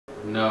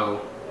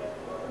No,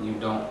 you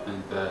don't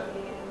think that.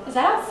 Is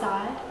that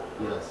outside?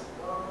 Yes.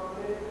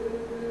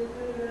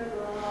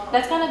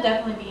 That's gonna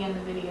definitely be in the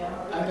video.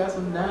 I got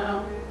some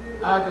down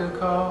I could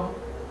call.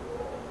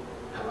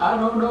 I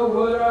don't know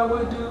what I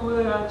would do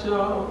without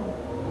y'all.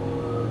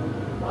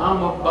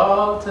 I'm a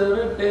ball till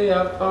the day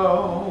I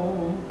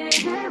fall.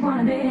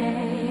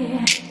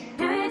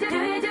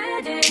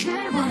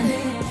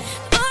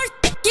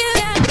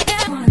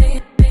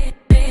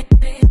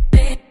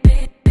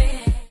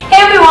 Hey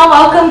everyone,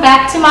 welcome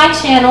back to my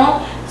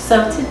channel.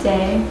 So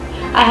today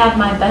I have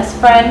my best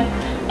friend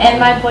and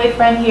my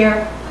boyfriend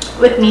here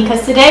with me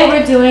because today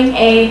we're doing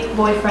a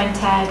boyfriend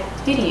tag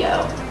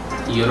video.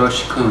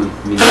 Yoroshiku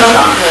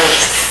minasan.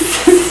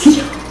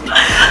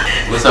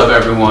 What's up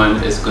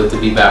everyone? It's good to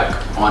be back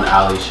on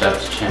Ali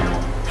Chef's channel.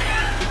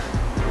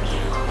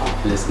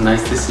 And it's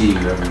nice to see you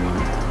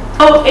everyone.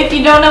 So if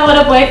you don't know what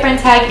a boyfriend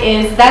tag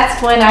is,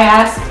 that's when I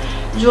ask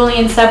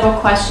Julian several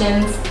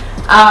questions.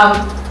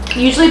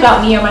 Usually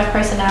about me or my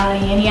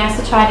personality, and he has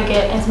to try to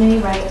get as many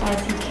right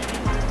as he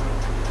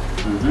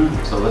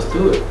can. So let's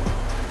do it.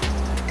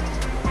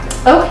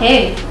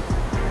 Okay,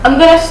 I'm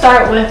gonna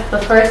start with the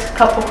first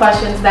couple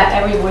questions that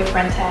every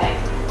boyfriend tag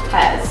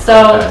has.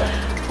 So,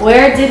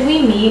 Where did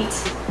we meet?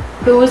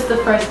 Who was the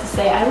first to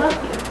say I love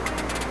you?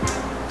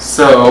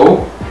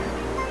 So,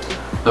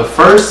 the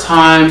first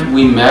time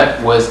we met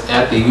was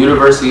at the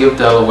University of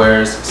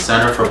Delaware's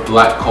Center for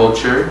Black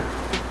Culture.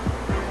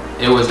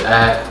 It was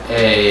at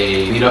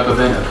a meetup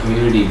event, a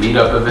community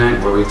meetup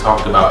event where we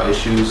talked about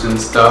issues and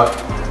stuff.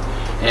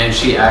 And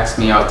she asked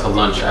me out to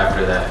lunch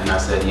after that, and I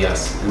said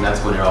yes, and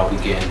that's when it all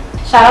began.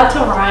 Shout out to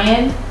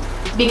Ryan,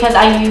 because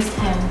I used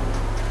him.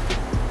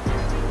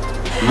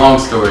 Long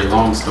story,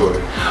 long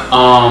story.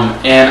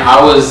 And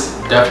I was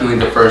definitely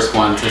the first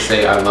one to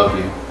say I love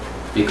you,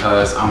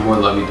 because I'm more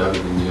lovey-dovey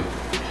than you.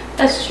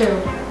 That's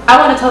true. I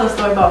want to tell the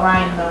story about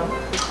Ryan though.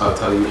 I'll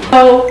tell you.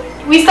 So,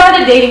 we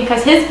started dating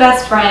because his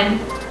best friend,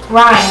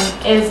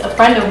 Ryan, is a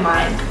friend of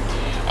mine.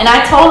 And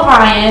I told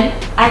Ryan,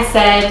 I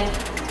said,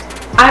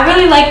 I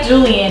really like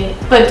Julian,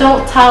 but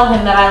don't tell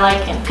him that I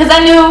like him. Because I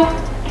knew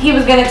he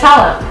was going to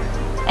tell him.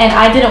 And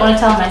I didn't want to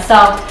tell him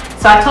myself.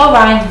 So I told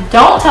Ryan,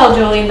 don't tell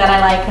Julian that I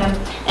like him.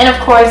 And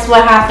of course,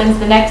 what happens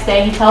the next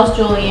day, he tells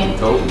Julian.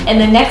 And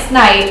the next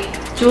night,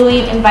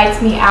 Julian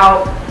invites me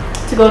out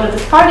to go to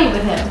this party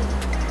with him.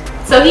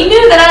 So he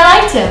knew that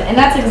I liked him. And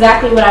that's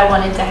exactly what I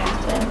wanted to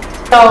happen.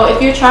 So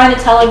if you're trying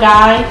to tell a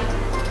guy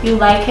you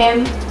like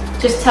him,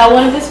 just tell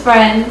one of his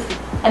friends.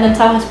 And then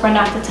tell his friend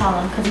not to tell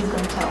him, because he's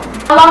going to tell him.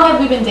 How long have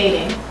we been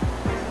dating?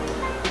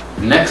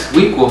 Next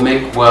week will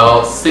make,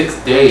 well, 6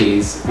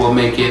 days will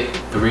make it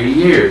 3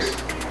 years.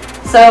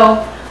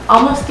 So,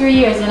 almost 3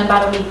 years in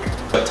about a week.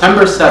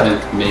 September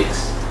 7th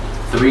makes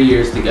 3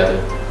 years together.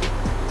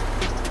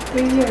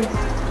 3 years.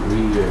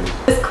 3 years.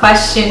 This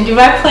question, do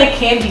I play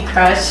Candy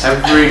Crush?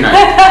 Every night.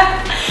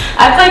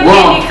 I play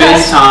Candy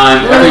Crush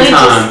FaceTime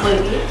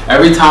religiously.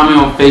 Every time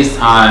we're on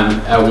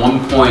FaceTime, at one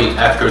point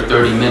after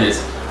 30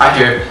 minutes, I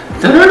hear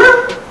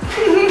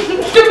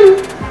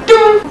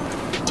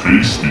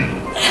tasty.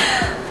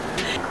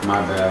 My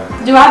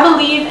bad. Do I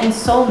believe in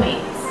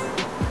soulmates?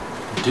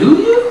 Do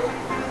you?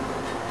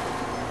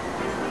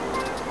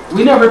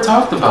 We never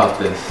talked about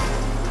this.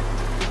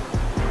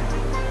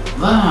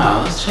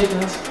 Wow, let's check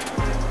this.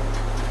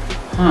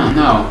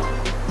 No.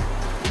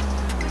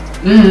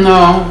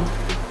 No.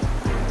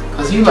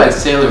 Cause you like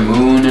Sailor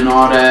Moon and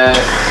all that.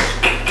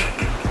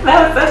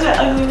 That was such an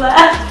ugly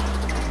laugh.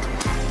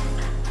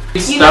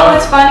 You know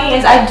what's funny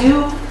is I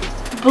do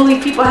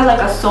believe people have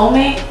like a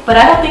soulmate, but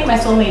I don't think my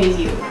soulmate is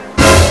you.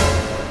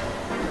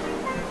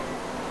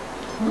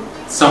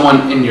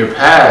 Someone in your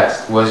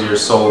past was your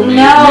soulmate.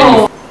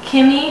 No,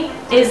 Kimmy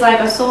is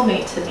like a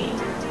soulmate to me.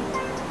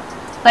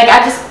 Like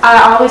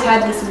I always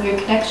had this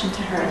weird connection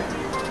to her.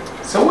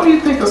 So what do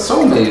you think a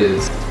soulmate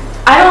is?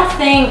 I don't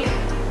think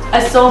a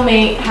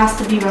soulmate has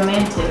to be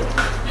romantic.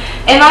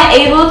 Am I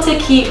able to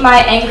keep my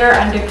anger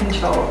under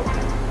control?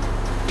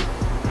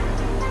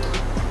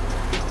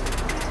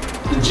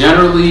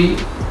 Generally,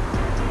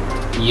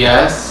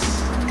 yes.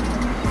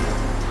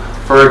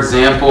 For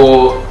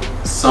example,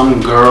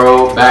 some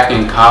girl back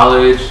in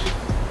college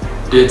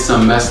did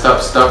some messed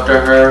up stuff to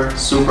her,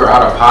 super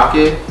out of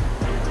pocket,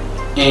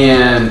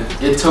 and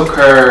it took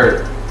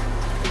her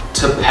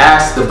to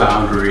pass the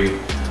boundary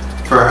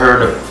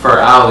for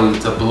Ali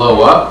to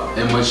blow up.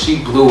 And when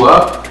she blew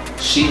up,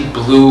 she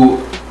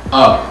blew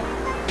up.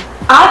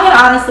 I can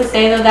honestly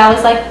say though, that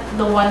was like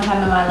the one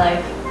time in my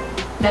life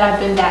that I've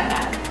been that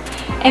mad.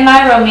 Am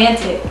I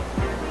romantic?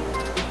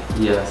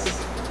 Yes,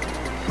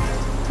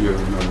 you're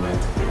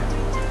romantic,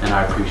 and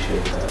I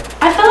appreciate that.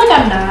 I feel like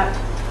I'm not.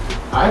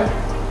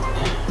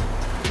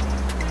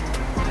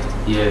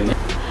 Yeah.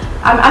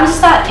 I'm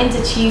just not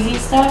into cheesy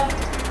stuff.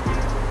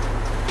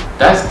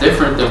 That's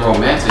different than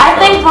romantic. I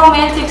think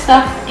romantic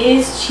stuff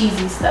is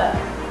cheesy stuff.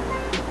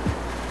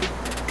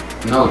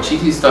 No,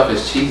 cheesy stuff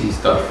is cheesy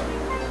stuff.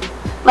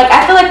 Like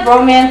I feel like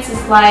romance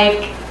is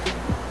like,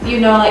 you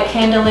know, like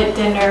candlelit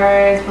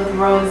dinners with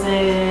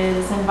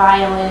roses and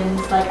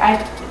violins. Like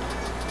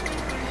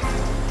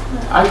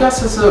I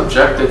guess it's an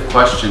objective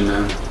question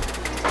then.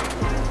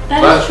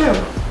 That is true.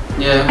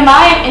 Yeah. Am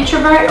I an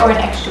introvert or an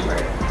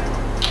extrovert?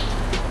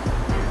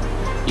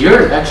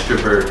 You're an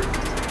extrovert.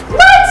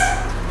 What?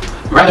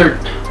 Rather.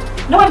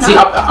 No, I'm not. See,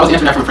 I was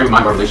answering that from a frame of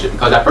mind of our relationship,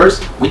 because at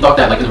first we thought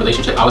that like in the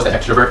relationship I was the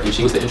extrovert and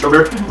she was the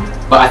introvert.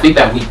 Mm-hmm. But I think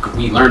that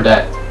we learned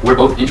that we're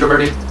both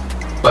introverted,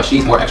 but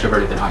she's more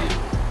extroverted than I am.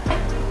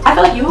 I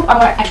feel like you are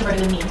more extroverted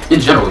than me. In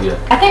general, yeah.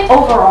 I think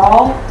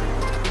overall,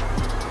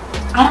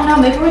 I don't know,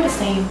 maybe we're the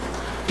same.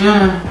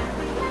 Yeah.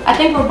 I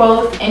think we're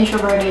both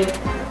introverted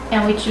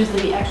and we choose to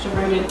be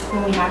extroverted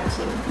when we have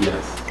to.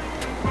 Yes.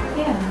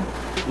 Yeah.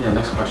 Yeah,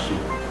 next question.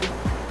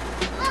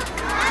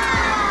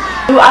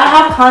 Do I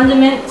have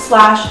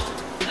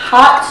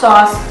condiment/hot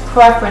sauce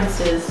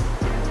preferences?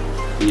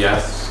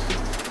 Yes.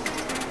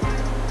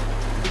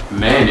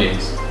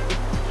 Mayonnaise.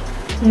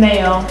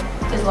 Mayo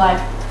is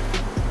life.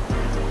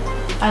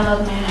 I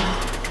love mayo.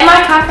 Am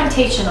I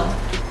confrontational?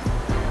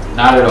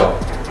 Not at all.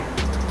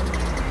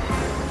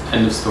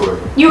 End of story.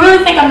 You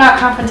really think I'm not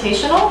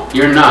confrontational?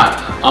 You're not.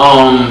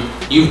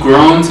 You've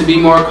grown to be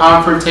more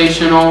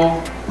confrontational.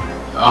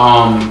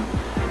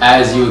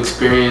 As you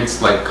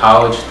experience like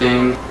college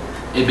thing,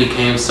 it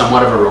became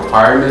somewhat of a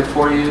requirement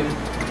for you.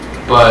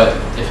 But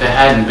if it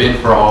hadn't been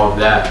for all of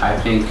that, I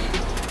think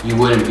you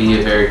wouldn't be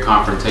a very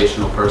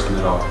confrontational person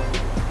at all.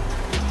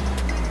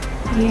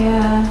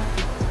 Yeah.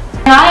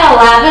 Am I a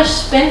lavish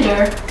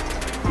spender?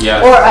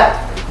 Yes. Or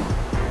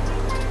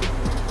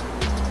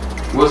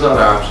What's the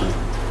other option?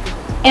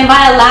 am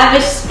I a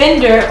lavish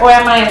spender or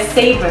am I a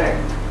saver?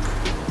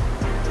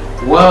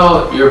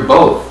 Well, you're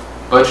both,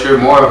 but you're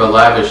more of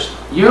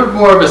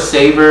a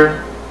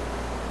saver,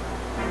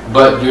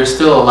 but you're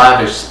still a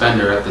lavish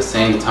spender at the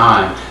same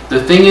time.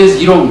 The thing is,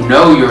 you don't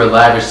know you're a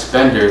lavish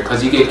spender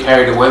because you get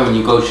carried away when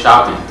you go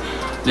shopping.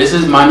 This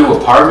is my new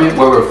apartment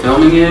where we're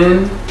filming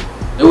in.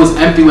 It was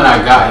empty when I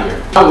got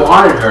here. I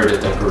wanted her to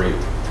decorate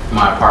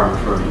my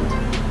apartment for me.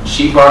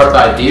 She brought up the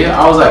idea.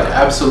 I was like,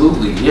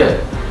 absolutely, yeah.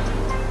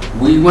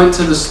 We went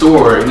to the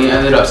store and we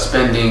ended up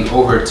spending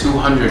over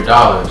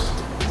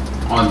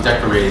 $200 on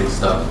decorating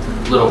stuff.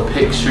 Little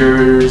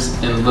pictures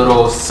and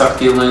little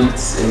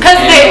succulents and Because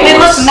they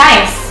look candles.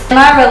 nice. Am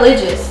I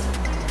religious?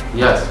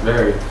 Yes,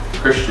 very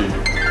Christian.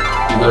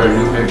 You go to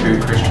New Victory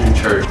Christian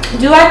Church.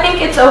 Do I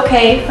think it's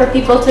okay for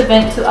people to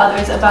vent to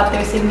others about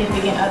their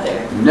significant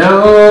other?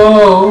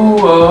 No.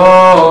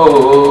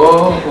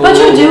 But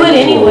you do it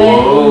anyway.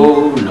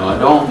 No, I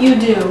don't. You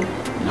do.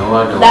 No,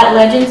 I don't. That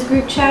Legends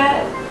group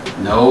chat?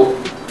 No,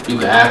 you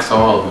can ask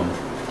all of them.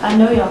 I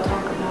know y'all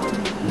talk about me.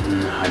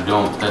 I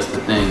don't. That's the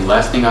thing.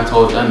 Last thing I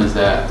told them is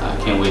that I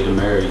can't wait to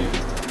marry you.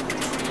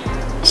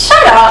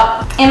 Shut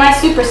up! Am I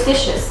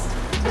superstitious?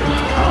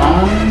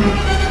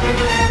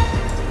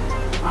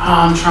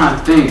 I'm trying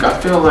to think. I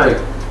feel like,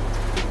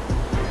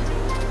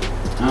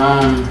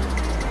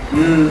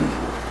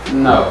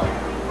 no.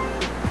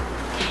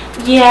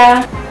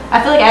 Yeah. I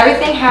feel like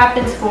everything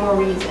happens for a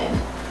reason.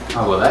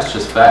 Oh, well, that's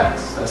just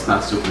facts. That's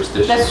not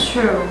superstitious. That's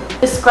true.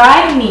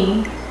 Describe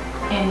me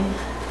in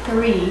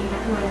 3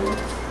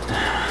 words.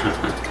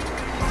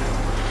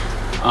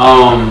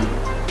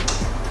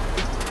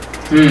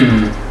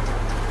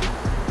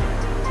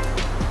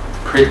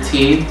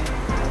 Pretty.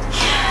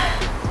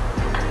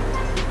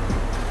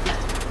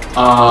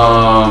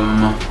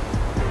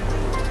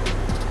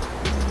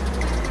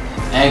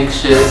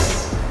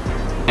 Anxious.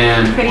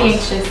 And Pretty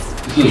anxious.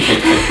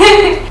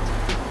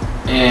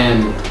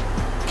 and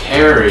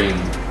caring,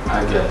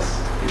 I guess.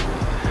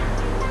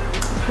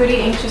 Pretty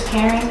anxious,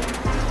 caring.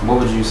 What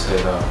would you say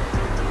though?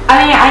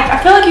 I mean, I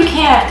feel like you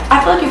can't.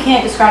 I feel like you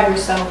can't describe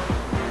yourself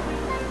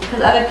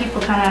because other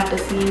people kind of have to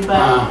see.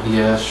 But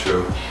yeah, that's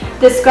true.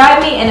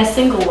 describe me in a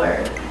single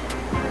word.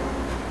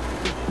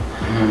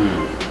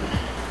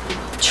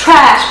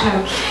 Trash. No.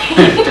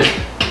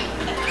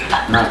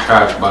 Not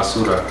trash,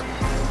 basura.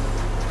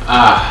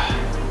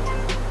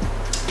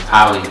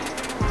 Holly.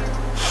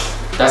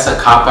 That's a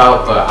cop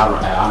out, but I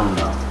don't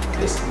know.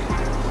 Basically,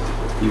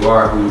 you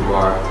are who you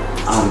are.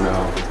 I don't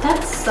know.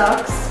 That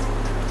sucks.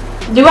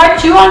 Do I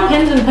chew on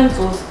pens and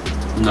pencils?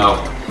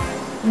 No.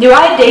 Do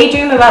I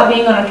daydream about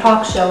being on a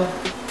talk show?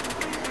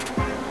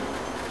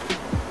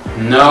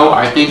 No,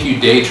 I think you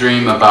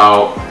daydream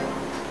about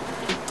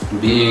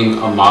being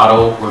a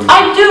model.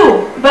 I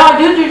do, but I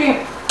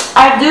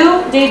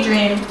do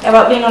daydream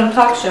about being on a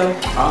talk show.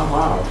 Oh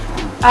wow.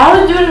 I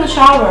always do it in the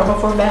shower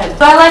before bed.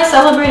 So I like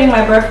celebrating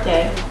my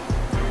birthday.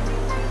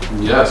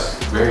 Yes,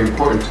 very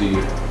important to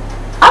you.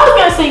 I was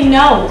gonna say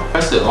no.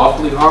 That's it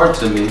awfully hard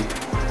to me.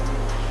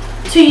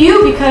 To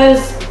you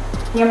because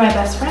you're my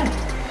best friend.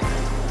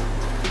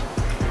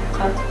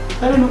 Okay.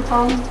 That ain't no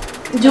problem.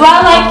 Do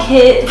I like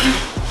kids?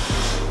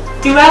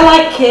 Do I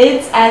like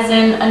kids as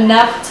in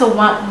enough to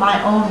want my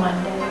own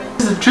one day?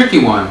 This is a tricky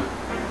one.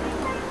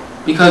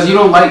 Because you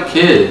don't like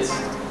kids,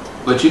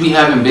 but you be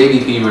having baby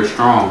fever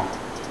strong.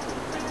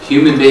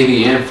 Human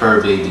baby and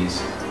fur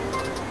babies.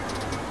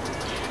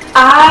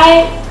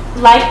 I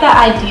like the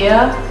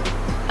idea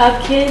of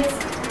kids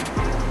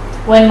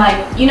when,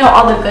 like, you know,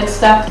 all the good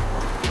stuff.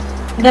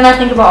 Then I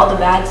think about all the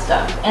bad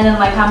stuff, and then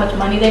like how much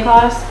money they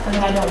cost, and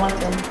then I don't want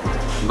them.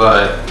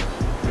 But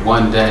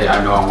one day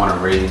I know I want to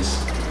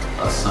raise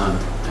a son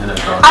and a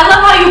daughter. I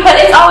love how you put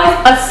it's always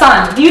a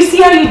son. Do you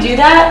see how you do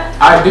that?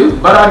 I do,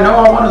 but I know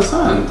I want a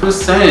son. I'm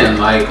just saying,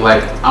 like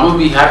I'm gonna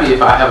be happy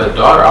if I have a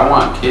daughter. I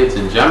want kids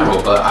in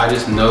general, but I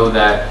just know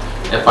that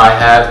if I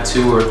have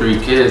 2 or 3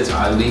 kids,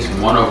 at least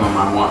one of them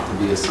I want to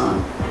be a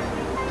son.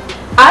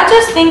 I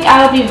just think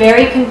I would be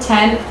very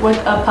content with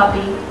a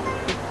puppy.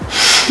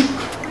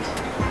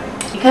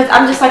 Because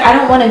I'm just like, I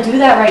don't want to do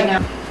that right now.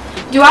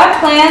 Do I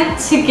plan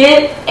to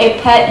get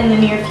a pet in the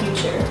near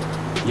future?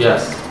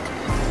 Yes.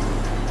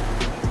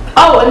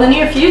 Oh, in the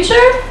near future?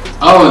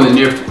 Oh, in the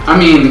near, I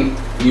mean,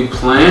 you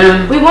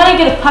plan? We want to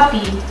get a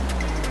puppy.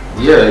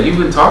 Yeah, you've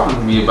been talking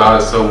to me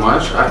about it so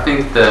much. I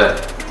think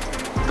that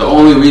the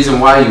only reason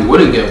why you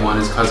wouldn't get one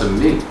is because of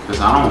me,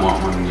 because I don't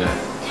want one yet.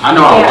 I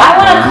know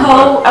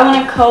yeah, I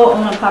want to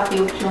co-own a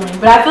puppy with Julian,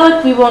 but I feel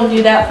like we won't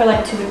do that for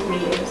like 2 or 3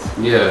 years.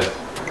 Yeah.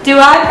 Do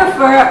I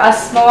prefer a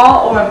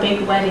small or a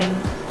big wedding?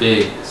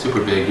 Big, super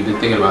big. You've been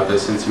thinking about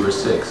this since you were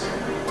 6.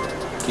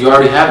 You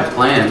already have a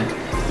plan.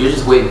 You're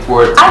just waiting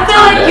for it to I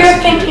feel like you're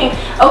thinking,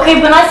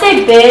 okay, when I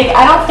say big,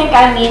 I don't think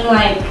I mean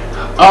like...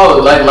 Oh,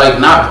 like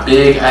not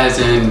big as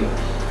in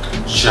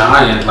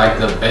giant, like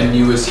the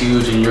venue is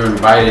huge and you're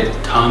invited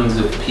tons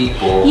of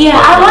people. Yeah,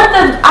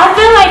 I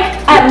feel like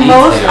at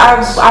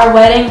most our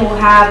wedding will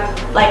have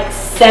like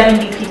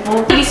 70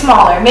 people. Maybe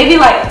smaller, maybe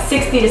like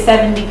 60 to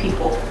 70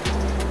 people.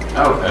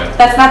 Okay.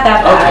 That's not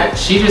that bad. Okay,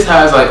 she just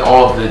has like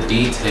all of the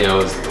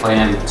details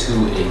planned to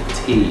a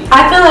T.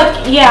 I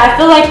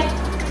feel like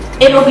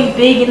it'll be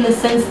big in the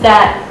sense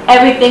that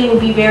everything will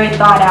be very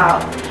thought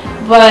out,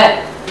 but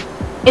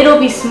it'll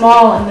be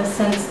small in the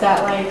sense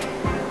that like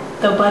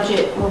the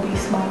budget will be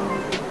small.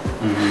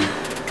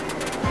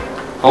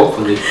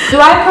 Hopefully. Do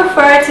I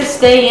prefer to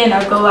stay in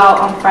or go out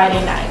on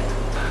Friday night?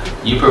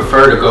 You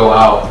prefer to go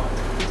out,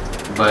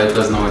 but it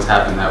doesn't always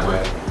happen that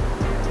way.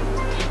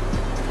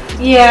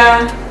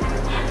 Yeah.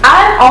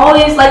 I've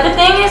always, like, the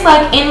thing is,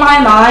 like, in my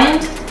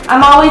mind,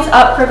 I'm always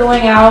up for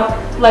going out.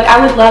 Like,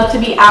 I would love to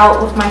be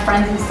out with my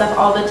friends and stuff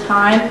all the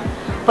time,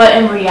 but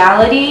in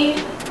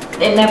reality,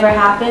 it never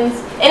happens.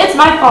 And it's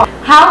my fault.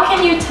 How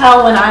can you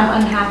tell when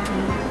I'm unhappy?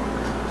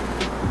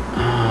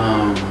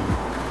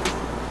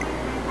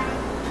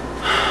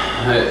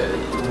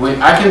 When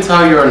I can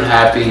tell you're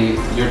unhappy,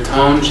 your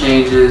tone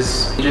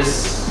changes. You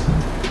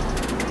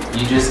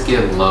just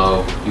get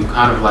low. You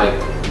kind of like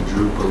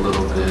droop a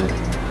little bit.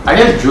 I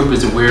guess droop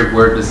is a weird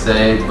word to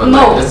say, but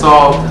like it's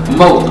all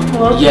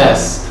mope.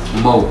 Yes,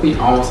 mope.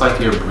 Almost like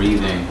your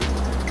breathing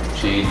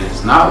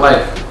changes. Not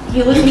like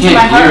you listen to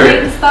my heart rate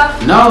and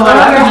stuff. No,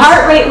 like your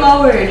heart rate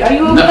lowered. Are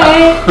you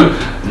okay?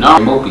 No,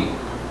 mopey.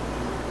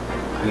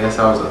 I guess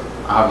that was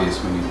obvious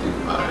when you think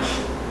about it.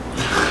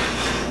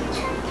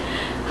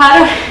 How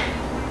do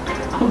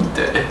I'm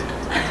dead.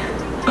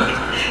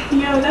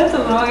 Yo, that's a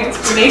long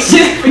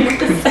explanation for you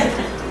to say.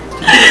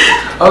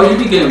 Oh, you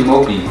be getting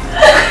mopey.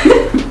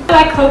 How do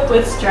I cope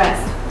with stress?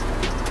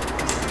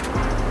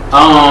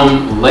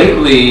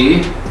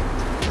 Lately,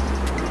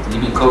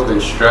 you be coping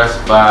stress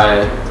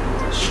by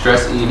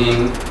stress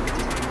eating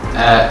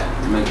at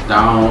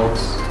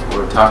McDonald's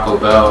or Taco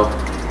Bell.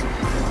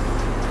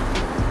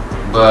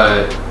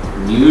 But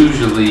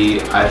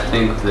usually, I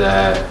think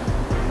that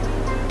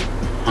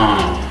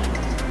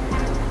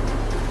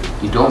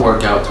you don't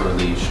work out to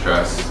relieve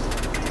stress.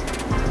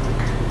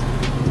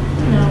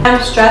 No. When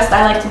I'm stressed,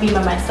 I like to be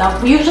by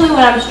myself. Usually when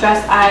I'm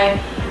stressed,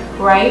 I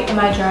write in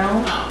my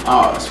journal.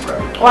 Oh, that's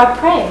right. Or I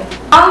pray.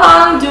 How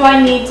long do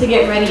I need to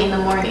get ready in the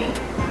morning?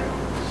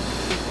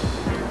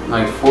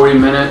 Like 40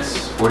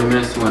 minutes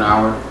to an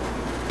hour.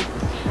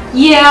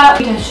 Yeah,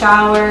 to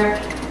shower,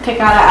 pick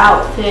out an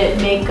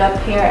outfit, makeup,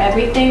 hair,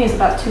 everything is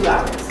about 2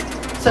 hours.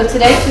 So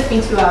today took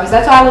me 2 hours.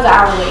 That's why I was an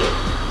hour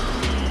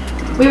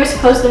late. We were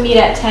supposed to meet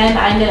at 10.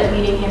 I ended up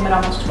meeting him at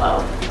almost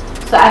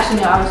 12. So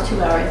actually no, I was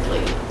 2 hours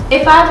late.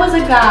 If I was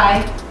a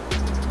guy,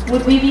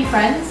 would we be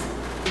friends?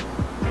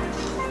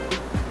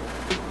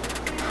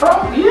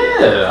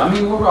 Yeah, I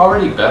mean, we're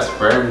already best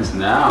friends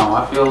now.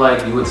 I feel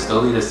like you would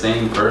still be the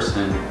same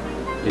person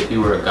if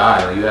you were a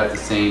guy. Like, you have the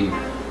same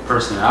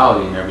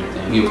personality and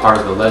everything. You're part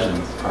of the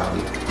legends,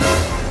 probably.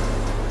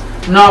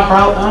 No,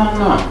 probably, I don't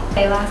know.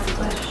 Okay, last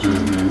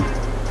question.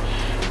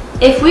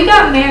 If we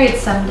got married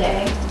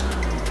someday,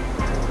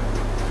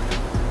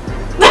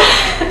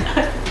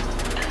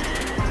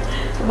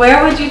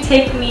 where would you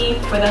take me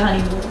for the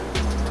honeymoon?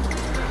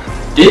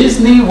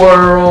 Disney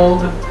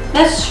World.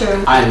 That's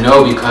true. I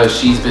know because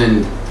she's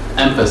been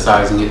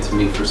emphasizing it to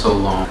me for so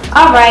long.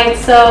 Alright,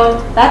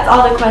 so that's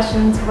all the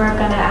questions we're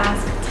gonna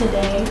ask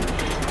today.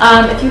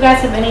 If you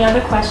guys have any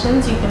other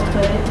questions, you can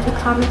put it in the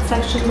comment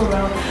section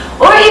below.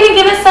 Or even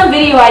give us some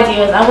video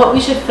ideas on what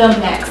we should film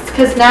next,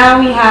 because now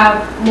we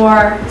have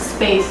more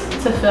space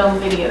to film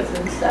videos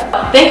and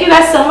stuff. Thank you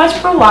guys so much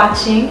for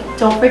watching.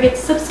 Don't forget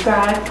to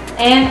subscribe,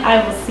 and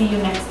I will see you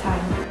next time.